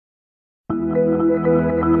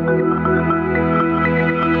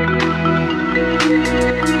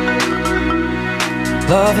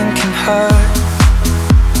Loving can hurt.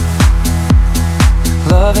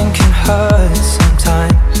 Loving can hurt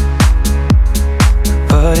sometimes,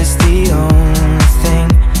 but it's the only thing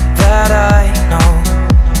that I know.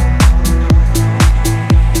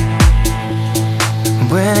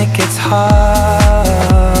 When it gets hard,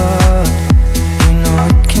 you know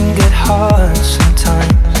it can get hard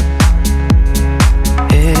sometimes.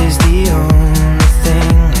 It is the only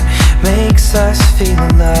thing that makes us feel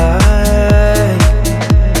alive.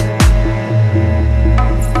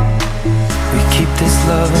 This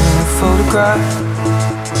love in a photograph.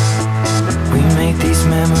 We made these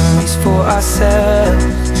memories for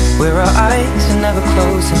ourselves, where our eyes are never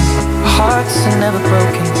closing, our hearts are never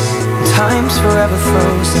broken, and time's forever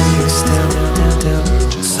frozen still.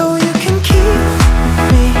 So you can keep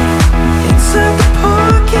me inside the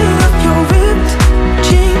pocket of your ripped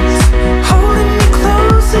jeans, holding me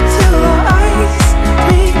closer till our eyes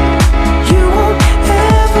meet. You won't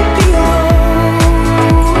ever be alone.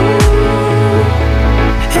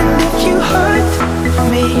 And if you hurt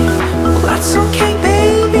me, well that's okay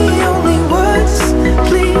baby, only words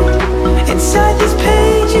bleed inside these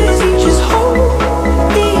pages. You just hold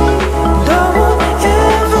me, and I won't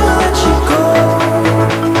ever let you go.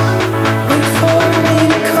 Wait for me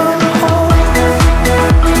to come home.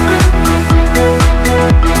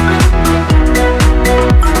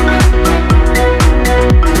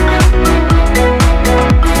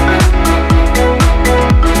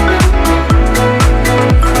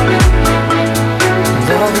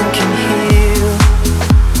 Loving can heal,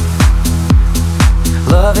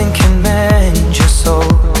 loving can mend your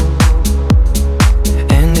soul,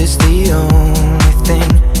 and it's the only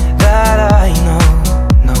thing that I know.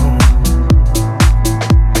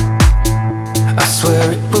 I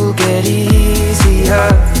swear it will get easier.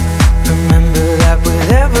 Remember that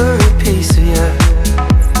with every piece of you.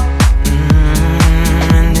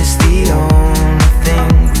 And it's the only thing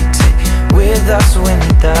we take with us when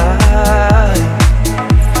we die.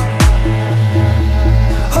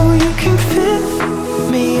 Oh, you can fit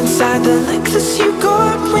me inside the necklace you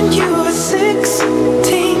got when you were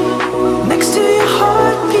 16, next to your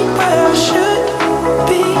heartbeat where I should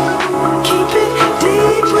be. Keep it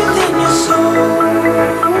deep within your soul.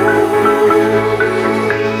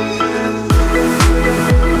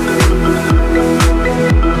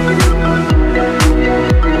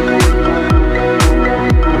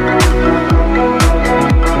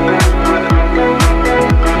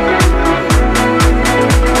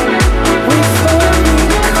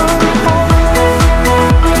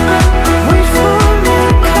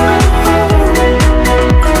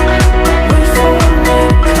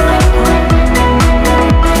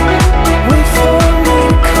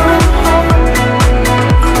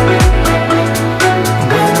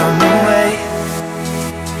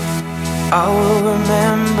 I will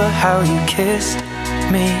remember how you kissed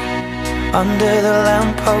me under the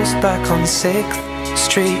lamppost back on 6th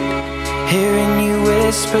Street, hearing you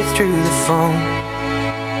whisper through the phone,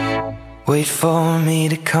 wait for me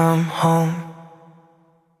to come home.